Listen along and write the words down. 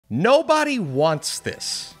Nobody wants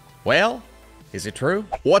this. Well, is it true?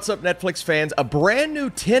 What's up, Netflix fans? A brand new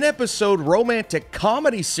 10-episode romantic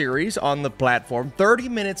comedy series on the platform, 30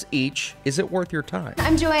 minutes each. Is it worth your time?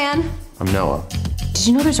 I'm Joanne. I'm Noah. Did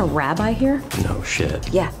you know there's a rabbi here? No shit.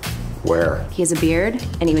 Yeah. Where? He has a beard,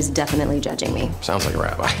 and he was definitely judging me. Sounds like a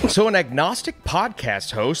rabbi. So an agnostic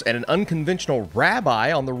podcast host and an unconventional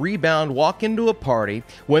rabbi on the rebound walk into a party.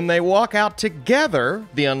 When they walk out together,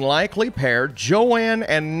 the unlikely pair, Joanne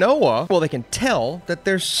and Noah, well, they can tell that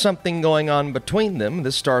there's something going on between them.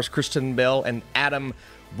 This stars Kristen Bell and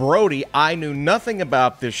Brody. I knew nothing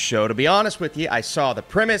about this show. To be honest with you, I saw the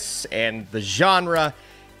premise and the genre,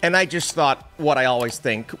 and I just thought what I always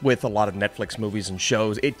think with a lot of Netflix movies and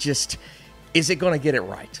shows, is it going to get it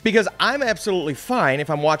right? Because I'm absolutely fine if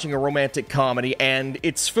I'm watching a romantic comedy and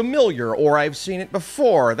it's familiar or I've seen it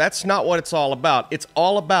before. That's not what it's all about. It's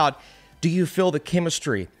all about, do you feel the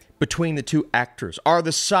chemistry between the two actors? Are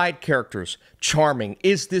the side characters charming?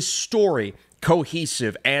 Is this story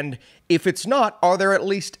cohesive? And if it's not, are there at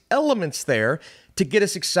least elements there to get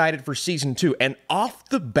us excited for season 2? And off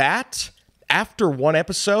the bat, after one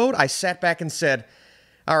episode, I sat back and said,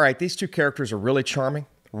 all right, these two characters are really charming.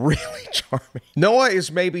 Really charming. Noah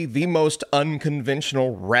is maybe the most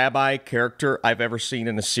unconventional rabbi character I've ever seen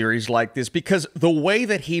in a series like this, because the way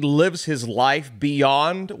that he lives his life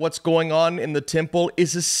beyond what's going on in the temple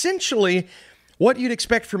is essentially what you'd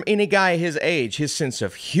expect from any guy his age. His sense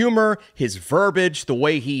of humor, his verbiage, the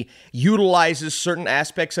way he utilizes certain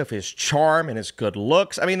aspects of his charm and his good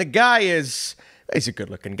looks. I mean, the guy he's a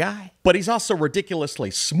good-looking guy, but he's also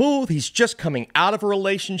ridiculously smooth. He's just coming out of a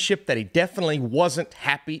relationship that he definitely wasn't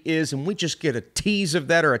happy is, and we just get a tease of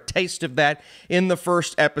that or a taste of that in the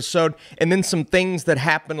first episode, and then some things that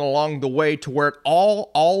happen along the way to where it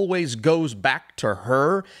all always goes back to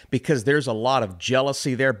her, because there's a lot of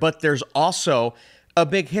jealousy there, but there's also a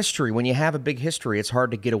big history. When you have a big history, it's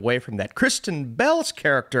hard to get away from that. Kristen Bell's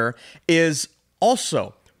character is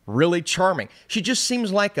also really charming. She just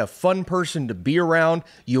seems like a fun person to be around.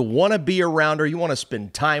 You want to be around her. You want to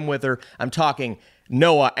spend time with her. I'm talking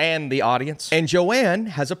Noah and the audience. And Joanne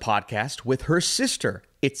has a podcast with her sister.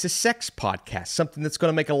 It's a sex podcast, something that's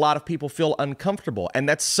going to make a lot of people feel uncomfortable. And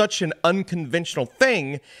that's such an unconventional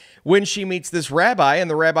thing when she meets this rabbi, and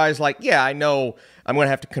the rabbi's like, yeah, I know I'm going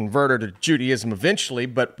to have to convert her to Judaism eventually,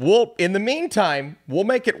 but in the meantime, we'll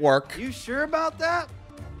make it work. You sure about that?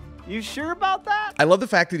 You sure about that? I love the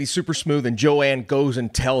fact that he's super smooth, and Joanne goes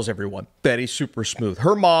and tells everyone that he's super smooth.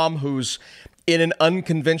 Her mom, who's in an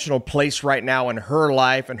unconventional place right now in her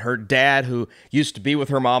life, and her dad, who used to be with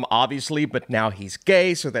her mom, obviously, but now he's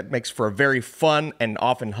gay, so that makes for a very fun and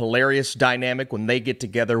often hilarious dynamic when they get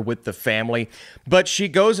together with the family. But she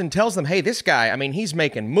goes and tells them, hey, this guy, I mean, he's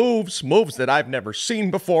making moves that I've never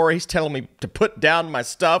seen before. He's telling me to put down my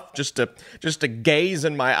stuff, just to gaze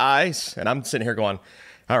in my eyes. And I'm sitting here going,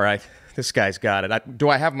 all right, this guy's got it. Do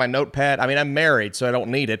I have my notepad? I mean, I'm married, so I don't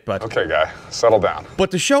need it, but... Okay, guy, settle down.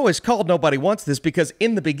 But the show is called Nobody Wants This because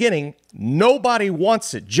in the beginning, nobody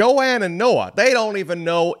wants it. Joanne and Noah, they don't even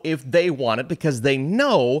know if they want it because they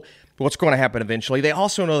know what's going to happen eventually. They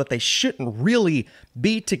also know that they shouldn't really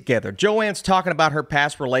be together. Joanne's talking about her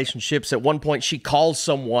past relationships. At one point, she calls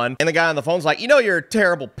someone, and the guy on the phone's like, you know you're a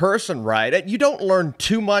terrible person, right? You don't learn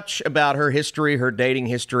too much about her history, her dating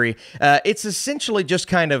history. It's essentially just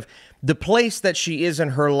kind of the place that she is in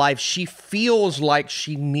her life. She feels like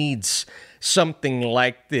she needs something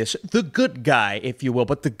like this. The good guy, if you will,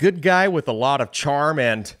 but the good guy with a lot of charm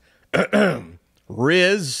and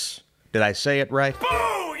riz. Did I say it right?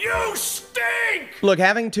 Boo! You stink! Look,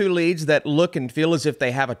 having two leads that look and feel as if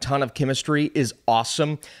they have a ton of chemistry is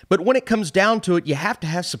awesome, but when it comes down to it, you have to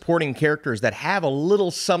have supporting characters that have a little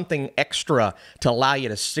something extra to allow you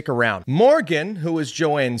to stick around. Morgan, who is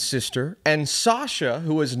Joanne's sister, and Sasha,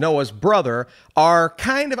 who is Noah's brother, are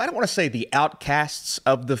kind of, I don't want to say the outcasts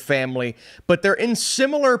of the family, but they're in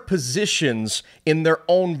similar positions in their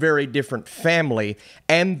own very different family,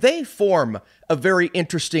 and they form a very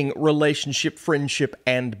interesting relationship, friendship,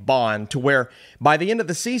 and bond to where by the end of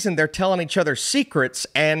the season, they're telling each other secrets,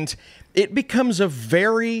 and it becomes a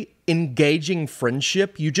very engaging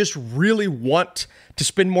friendship. You just really want to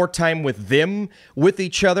spend more time with them, with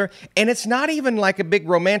each other. And it's not even like a big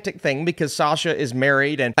romantic thing because Sasha is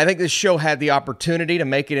married. And I think this show had the opportunity to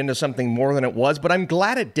make it into something more than it was, but I'm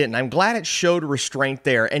glad it didn't. I'm glad it showed restraint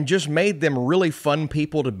there and just made them really fun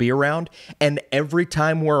people to be around. And every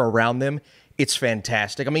time we're around them, it's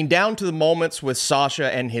fantastic. I mean, down to the moments with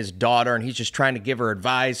Sasha and his daughter, and he's just trying to give her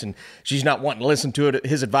advice, and she's not wanting to listen to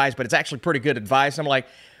his advice, but it's actually pretty good advice. I'm like,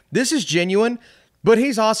 this is genuine. But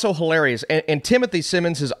he's also hilarious. And Timothy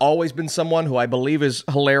Simmons has always been someone who I believe is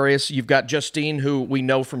hilarious. You've got Justine, who we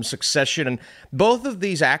know from Succession. And both of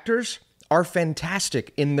these actors are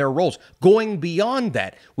fantastic in their roles. Going beyond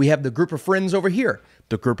that, we have the group of friends over here,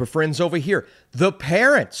 the group of friends over here, the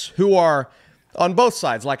parents who are on both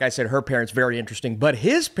sides. Like I said, her parents, very interesting. But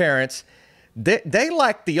his parents, they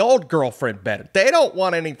like the old girlfriend better. They don't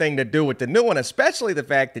want anything to do with the new one, especially the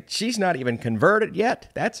fact that she's not even converted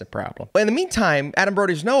yet. That's a problem. In the meantime, Adam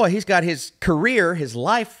Brody's Noah, he's got his career, his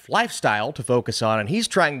lifestyle to focus on, and he's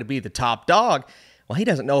trying to be the top dog. Well, he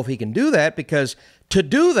doesn't know if he can do that, because to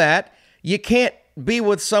do that, you can't be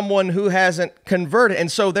with someone who hasn't converted.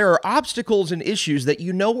 And so there are obstacles and issues that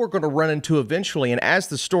you know we're going to run into eventually. And as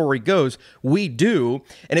the story goes, we do.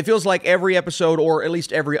 And it feels like every episode, or at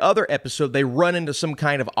least every other episode, they run into some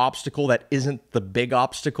kind of obstacle that isn't the big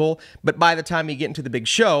obstacle. But by the time you get into the big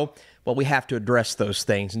show, well, we have to address those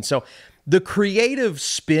things. And so the creative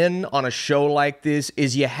spin on a show like this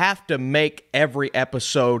is you have to make every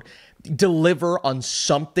episode deliver on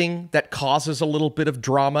something that causes a little bit of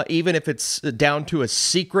drama, even if it's down to a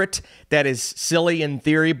secret that is silly in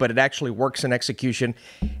theory, but it actually works in execution.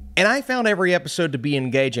 And I found every episode to be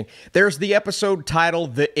engaging. There's the episode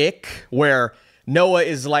titled The Ick, where Noah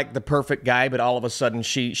is like the perfect guy, but all of a sudden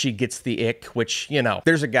she gets the ick, which, you know,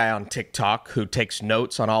 there's a guy on TikTok who takes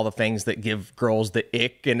notes on all the things that give girls the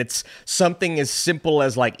ick, and it's something as simple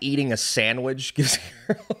as like eating a sandwich gives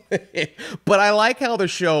a girl the ick. But I like how the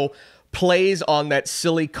show plays on that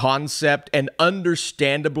silly concept and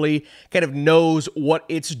understandably kind of knows what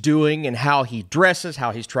it's doing and how he dresses,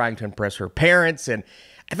 how he's trying to impress her parents. And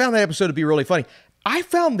I found that episode to be really funny. I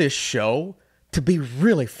found this show to be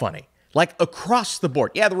really funny, like across the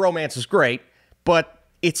board. Yeah, the romance is great, but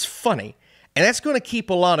it's funny. And that's going to keep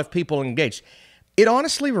a lot of people engaged. It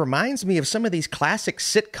honestly reminds me of some of these classic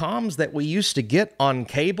sitcoms that we used to get on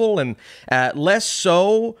cable, and less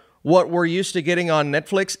so what we're used to getting on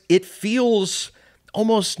Netflix. It feels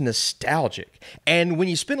almost nostalgic. And when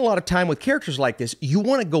you spend a lot of time with characters like this, you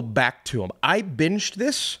want to go back to them. I binged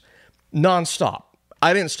this nonstop.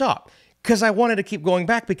 I didn't stop because I wanted to keep going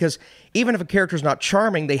back, because even if a character's not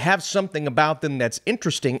charming, they have something about them that's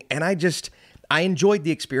interesting. And I enjoyed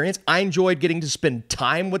the experience. I enjoyed getting to spend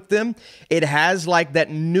time with them. It has like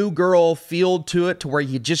that new girl feel to it, to where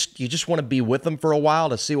you just want to be with them for a while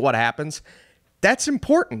to see what happens. That's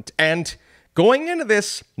important. And going into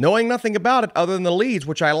this, knowing nothing about it other than the leads,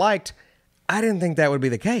 which I liked, I didn't think that would be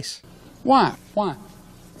the case. Why?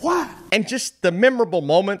 And just the memorable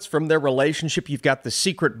moments from their relationship. You've got the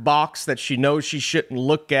secret box that she knows she shouldn't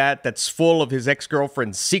look at that's full of his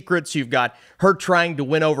ex-girlfriend's secrets. You've got her trying to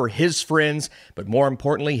win over his friends, but more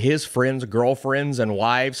importantly, his friends' girlfriends and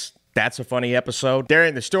wives. That's a funny episode. They're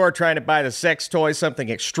in the store trying to buy the sex toy. Something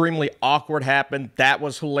extremely awkward happened. That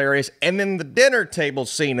was hilarious. And then the dinner table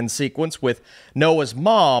scene and sequence with Noah's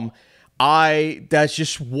mom. That's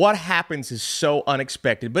just what happens is so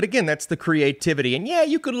unexpected. But again, that's the creativity. And yeah,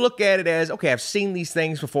 you could look at it as, okay, I've seen these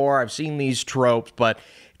things before. I've seen these tropes, but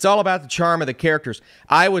it's all about the charm of the characters.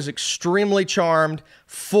 I was extremely charmed,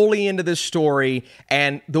 fully into this story,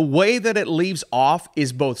 and the way that it leaves off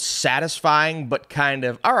is both satisfying, but kind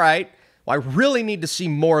of, all right, well, I really need to see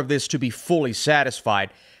more of this to be fully satisfied.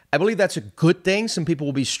 I believe that's a good thing. Some people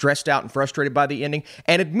will be stressed out and frustrated by the ending,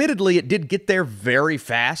 and admittedly, it did get there very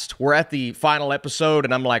fast. We're at the final episode,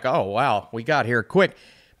 and I'm like, oh, wow, we got here quick.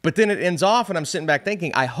 But then it ends off, and I'm sitting back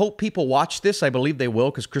thinking, I hope people watch this. I believe they will,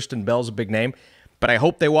 because Kristen Bell's a big name. But I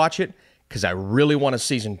hope they watch it, because I really want a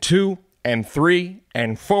season 2 and 3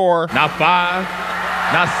 and 4. Not 5,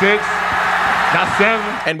 not 6, not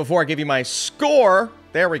 7. And before I give you my score,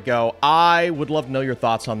 there we go. I would love to know your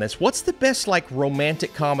thoughts on this. What's the best, like,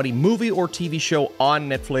 romantic comedy movie or TV show on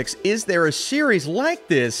Netflix? Is there a series like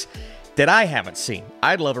this that I haven't seen?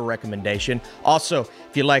 I'd love a recommendation. Also,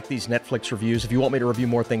 if you like these Netflix reviews, if you want me to review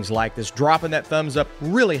more things like this, dropping that thumbs up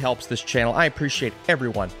really helps this channel. I appreciate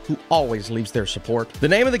everyone who always leaves their support. The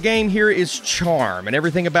name of the game here is charm, and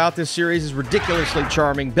everything about this series is ridiculously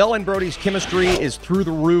charming. Bell and Brody's chemistry is through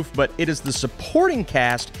the roof, but it is the supporting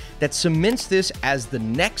cast that cements this as the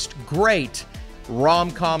next great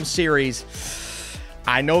rom-com series.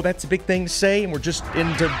 I know that's a big thing to say, and we're just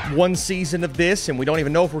into one season of this, and we don't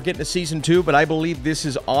even know if we're getting a season 2, but I believe this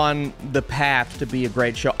is on the path to be a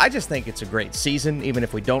great show. I just think it's a great season, even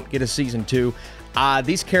if we don't get a season 2.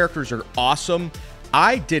 These characters are awesome.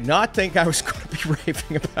 I did not think I was going to be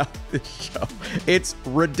raving about this show. It's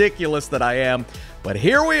ridiculous that I am, but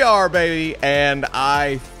here we are, baby, and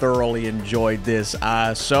I thoroughly enjoyed this.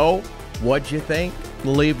 So, what'd you think?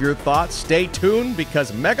 Leave your thoughts. Stay tuned,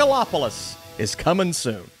 because Megalopolis is coming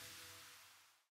soon.